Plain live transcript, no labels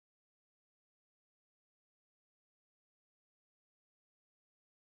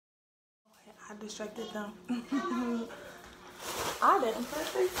I distracted them. I didn't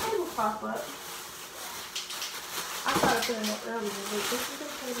press their tablecloth up. I tried to put it up earlier, but this is their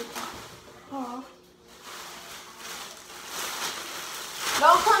tablecloth. Oh.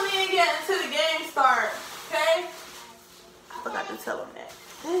 Don't come in and get until the game starts, okay? I forgot to tell them that.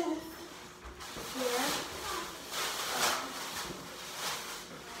 This here.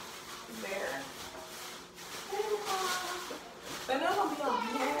 There. They're not gonna be on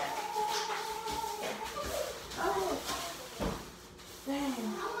here. Oh. Dang.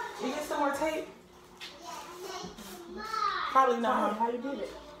 You get some more tape? Probably not. How you did it?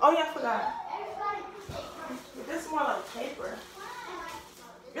 Oh yeah, I forgot. This is more like paper.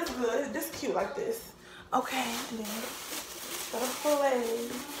 It's good. This is cute like this. Okay, and then got a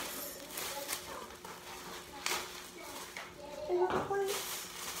plate.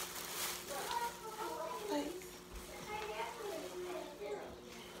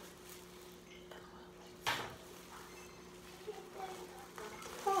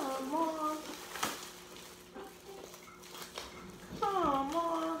 Come on. Come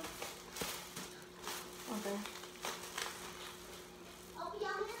on. Okay.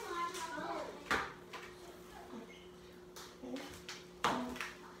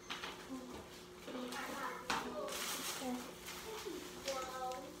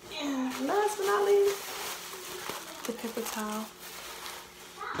 Last but not least, the paper towel.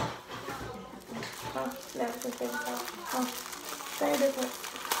 Oh, napkin, paper towel. Oh, same difference.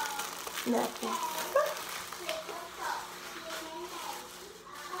 Napkin.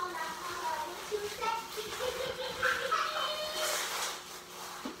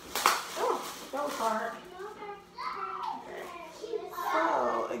 Oh, that was hard. Okay. So,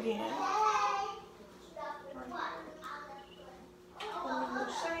 again.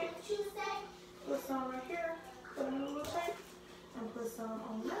 Put some right here, put them in a little shape, and put some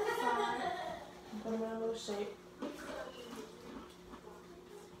on this side, and put them in a little shape.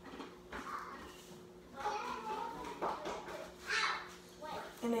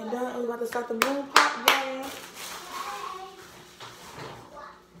 And then done, we're about to start the balloon pop game.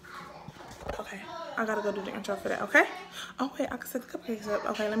 Okay, I gotta go do the intro for that, okay? Oh wait, I can set the cupcakes up.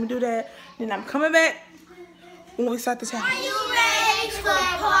 Okay, let me do that. Then I'm coming back when we start the challenge. Are you ready for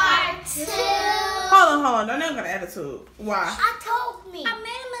part 2? Hold on. Don't never got an attitude. Why? I told me. I made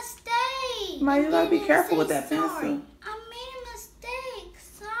a mistake. Ma, you gotta be careful with that pencil. I made a mistake.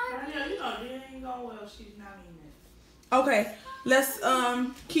 Sorry. It ain't going well. She's not in it. Okay, let's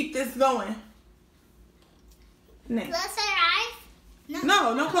keep this going. Next. Close our eyes.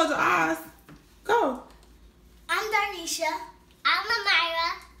 No, don't close your eyes. Go. I'm Darnisha. I'm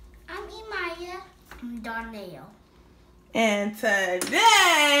Amira. I'm Imaya. I'm Darnell. And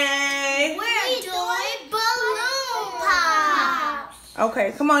today We're doing balloon pops.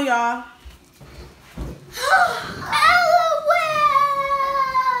 Okay, come on, y'all. LOL!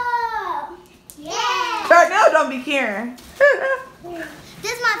 Yeah. Darnell, don't be caring.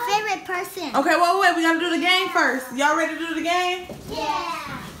 This is my favorite person. Okay, wait. We gotta do the game first. Y'all ready to do the game?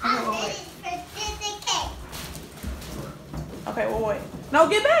 Yeah. I'm ready for this cake. Okay, wait. No,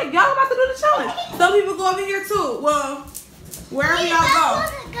 get back. Y'all about to do the challenge. Some people go over here too. Well, wherever y'all go.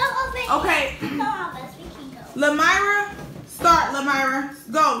 Okay. Lamyra, start, Lamyra.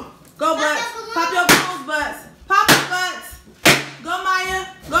 Go. Go, butts. Pop your balloons, butts. Pop your butts. Go, Maya.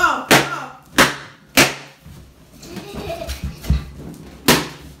 Go.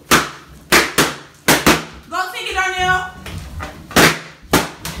 Go, Tinky Darnell.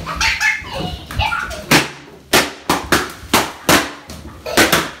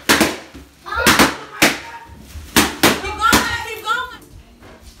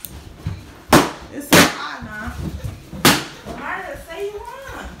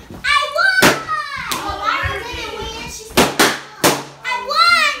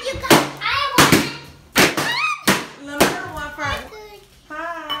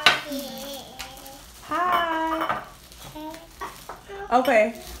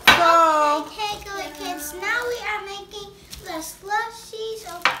 Okay, so Kaigler Kids, now we are making the slushies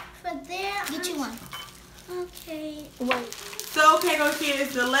for there. Get you one. Okay. wait. So Kaigler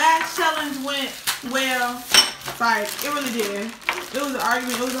Kids, the last challenge went well. Sorry, it really did. It was an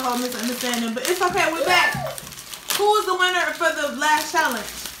argument. It was a whole misunderstanding, but it's okay. We're back. Who was the winner for the last challenge?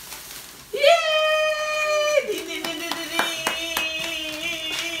 Yay! Ding, ding, ding, ding, ding, ding.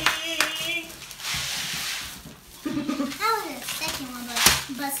 That was the second one, but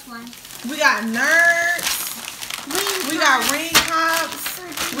bus one. We got nerds. We got ring pops.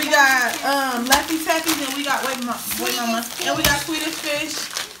 We got Laffy Taffies, and we got wait mama, and we got Swedish Fish,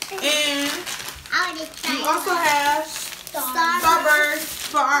 and we also have Starburst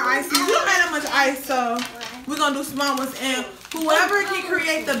for our ices. We don't have that much ice, so we're gonna do small ones. And whoever can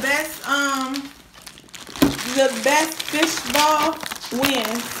create the best fish ball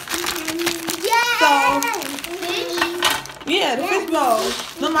wins. So yeah, the fish bowls.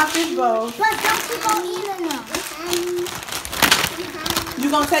 No, my fish bowls. But don't you go eating them?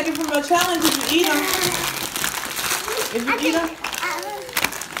 You gonna take it from your challenge if you eat them? If you eat them?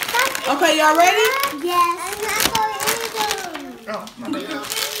 Okay, y'all ready? Yes. I'm not going to eat them. Oh, my bad.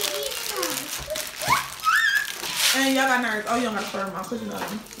 And y'all got nerves. Oh, you don't got to put them out because you know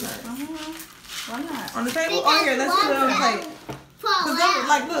them nerves. Why not? On the table? Oh, here, let's put it on the plate. Cause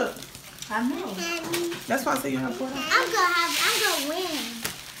like, look. I know. That's why I say you don't have to put it out. I'm gonna win.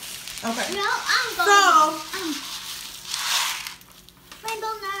 Okay. No, I'm gonna So,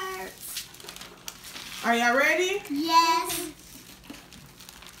 rainbow nerds. are y'all ready? Yes.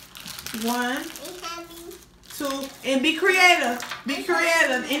 1, 2, and be creative. Be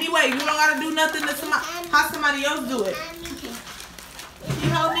creative. Anyway, you don't gotta do nothing to how somebody else do it. You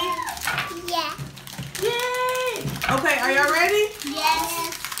hold me? Yeah. Yay! Okay, are y'all ready? Yes.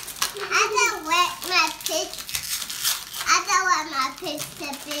 I don't want my fish to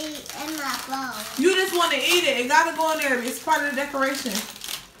be in my bowl. You just want to eat it. It gotta go in there. It's part of the decoration.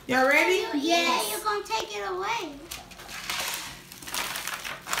 Y'all ready? Yes. You're gonna take it away.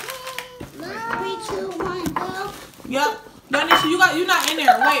 3, 2, 1, go. Yep. Danisha, you not in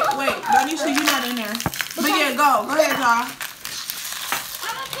there. Wait. Danisha, you not in there. But yeah, go. Go ahead, y'all.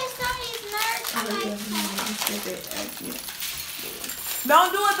 I'm gonna kiss some of these nerds.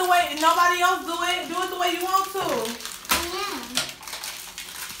 Don't do it the way nobody else do it. Do it the way you want to.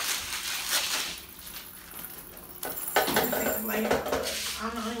 I'm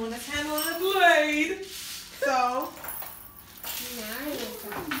the only one that's handling the blade. So.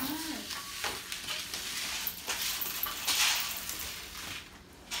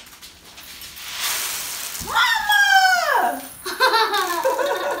 Mama!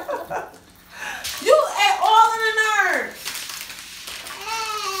 You ate all of the nerds.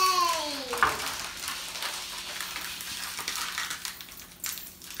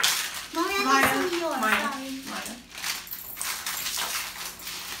 Maya.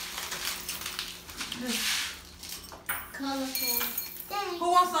 Colorful. Who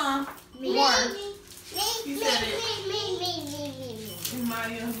wants some? Me. More. Me. You said it. Me.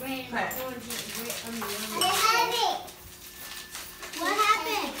 Maya. Red, Pat. orange, red, What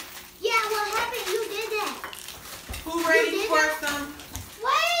happened? Yeah, what happened? You did that. Who ready did for that? some?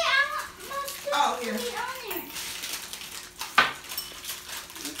 Wait, I'm still Oh, here. on there.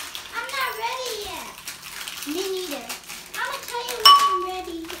 I'm not ready yet. Me neither. I'm gonna tell you when I'm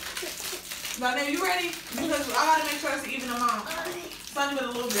ready. But then you ready? Because I gotta make sure it's an even amount. It's only with a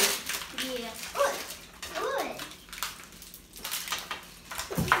little bit. Yeah. Good.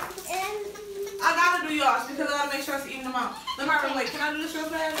 I gotta do yours because I gotta make sure it's an even amount. Let me wait. Can I do this real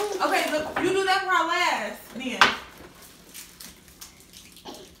fast? Okay, look, you do that for our last. Then.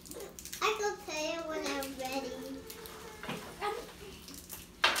 I can tell you when I'm ready.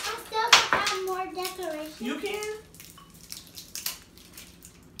 I still can add more decoration. You can?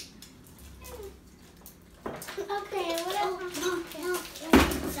 Okay, what else?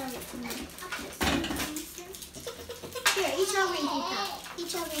 Sorry. Here, eat your ringy pop.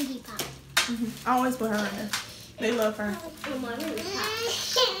 Eat your ringy pop. I always put her in there. They love her.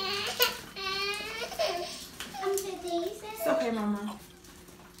 I'm 50. It's okay, Mama.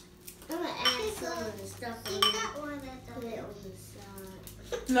 I'm gonna add some of the stuff on it. Put it on the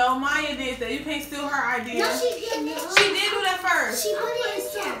side. No, Maya did that. You can't steal her idea. No, she didn't. She did do that first. She put it in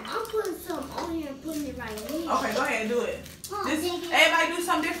some. I'm putting some on here and putting it right here. Okay, go ahead and do it. Oh, Just, everybody do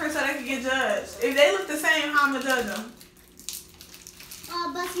something different so they can get judged. If they look the same, how I'm gonna judge them?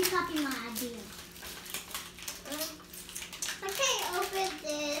 But you copied my idea. I can't open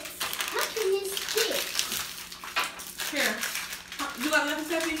this. How can this stick? Here. You got another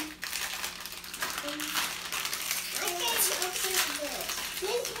Steffi? I can't open this.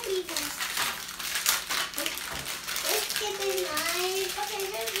 This people. Let's get the knife. Okay,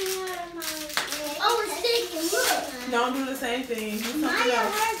 here's more of mine. Oh, it's sticking. Look. Don't do the same thing. Do something Maya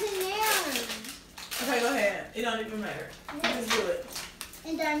else. has an error. Okay, go ahead. It don't even matter. Just do it.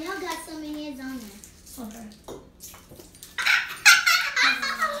 And Darnell got some of his on there. Okay.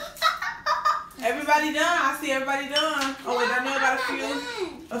 Everybody done? I see everybody done. Oh wait, Darnell got a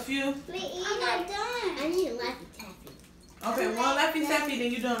few. I'm not done. I need a Laffy Taffy. Okay, one Laffy Taffy,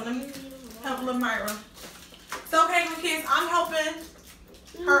 then you done. Let me help little Myra. So, Kaigler Kids, I'm helping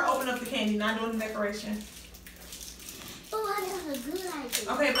her open up the candy, not doing the decoration. Oh, I got a good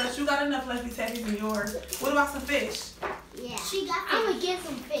idea. Okay, but you got enough Laffy Taffies in yours. What about some fish? Yeah. She got. I'm gonna get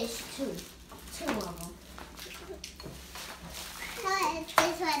some fish too. 2 of them.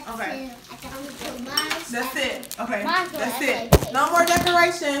 Okay. That's it. Okay. Mine's That's it. No more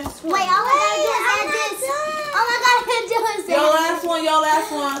decorations. Wait, all I gotta do is add this. All I gotta do is Your last one. Your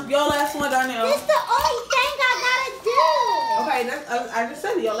last one. Your last one, Darnell. This the only thing I gotta do. Okay. That's. I just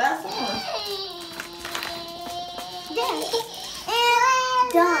said it. Your last one.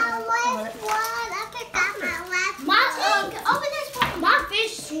 Done. Okay. Open this one. My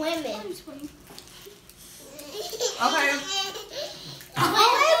fish swimming. Okay.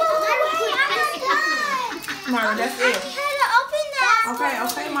 Wait, Mara, that's it. try to open that. Okay.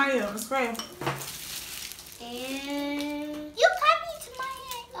 Okay, Maya. Let's go. And you copied to my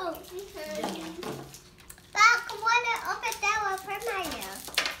head. Oh, Doc, wanna open that one for Maya?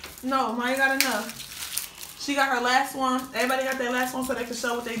 No, Maya got enough. She got her last one. Everybody got their last one so they can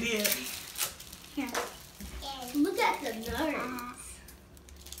show what they did. Here. Look at the nerves.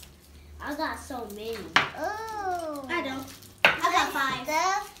 I got so many. Oh. I don't. I got 5.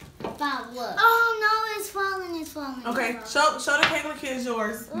 5 what? Oh no, it's falling. It's falling. Okay, show the Kaigler Kids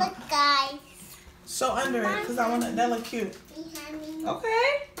yours. Look, guys. Show under it, cause I want that look cute.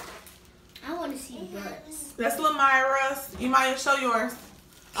 Okay. I want to see butts. That's little Myra's. Imaya, show yours.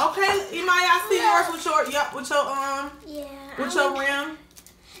 Okay, Imaya, I see yours with your with your rim.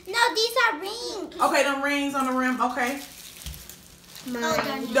 No, these are rings. Okay, them rings on the rim. Okay.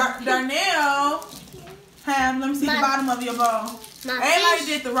 Darnell, let me see the bottom of your bowl. Everybody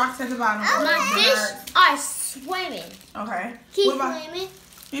did the rocks at the bottom. My fish are swimming. Okay. Keep swimming.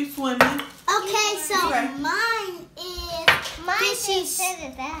 Keep swimming. Okay, so mine is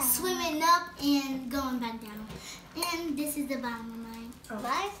swimming up and going back down. And this is the bottom of mine. Oh.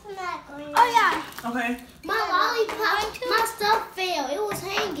 Mine's not going. Oh yeah. Okay. My lollipop, my stuff fell. It was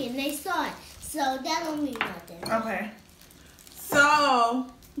hanging. They saw it. So that don't mean nothing. Okay. So.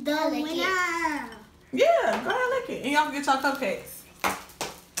 The winner. Yeah, go ahead and lick it. And y'all can get your cupcakes. I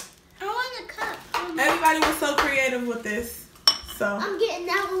want a cup. Everybody was so creative with this. So. I'm getting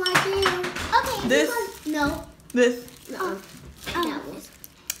that one like you. Okay. This? No. This. No. That one.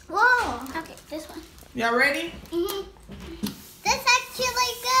 Whoa. Okay, this one. Y'all ready? Mhm. That's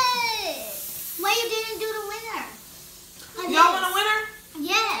actually good. Why you didn't do the winner? Y'all want a winner?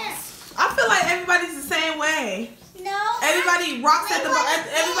 Yes. I feel like everybody's the same way. No. Everybody rocks at the bottom.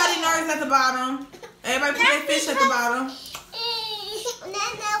 Everybody nerds at the bottom. Everybody put their fish at the bottom. Now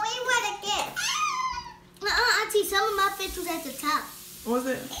we want to get. Auntie, some of my fish was at the top. Was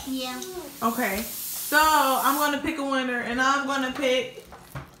it? Yeah. Okay. So I'm gonna pick a winner, and I'm gonna pick.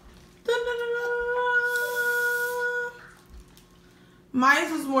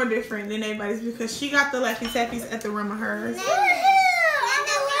 Mine was more different than everybody's because she got the Laffy Tappies at the rim of hers.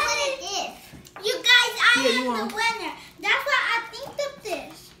 You guys, I Yeah, am the winner. That's why I think of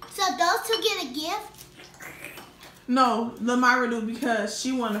this. So those two get a gift? No, the Myra do because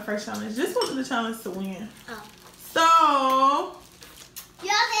she won the first challenge. This was the challenge to win. Oh. So,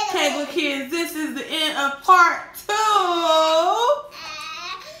 Kaigler Kids, this is the end of part 2.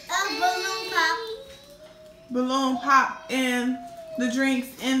 Balloon pop. Balloon pop and the drinks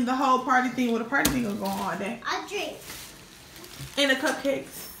and the whole party thing. Well, the party thing will go on all day. I drink. And the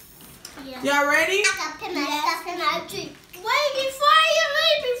cupcakes. Yeah. Y'all ready? Yeah.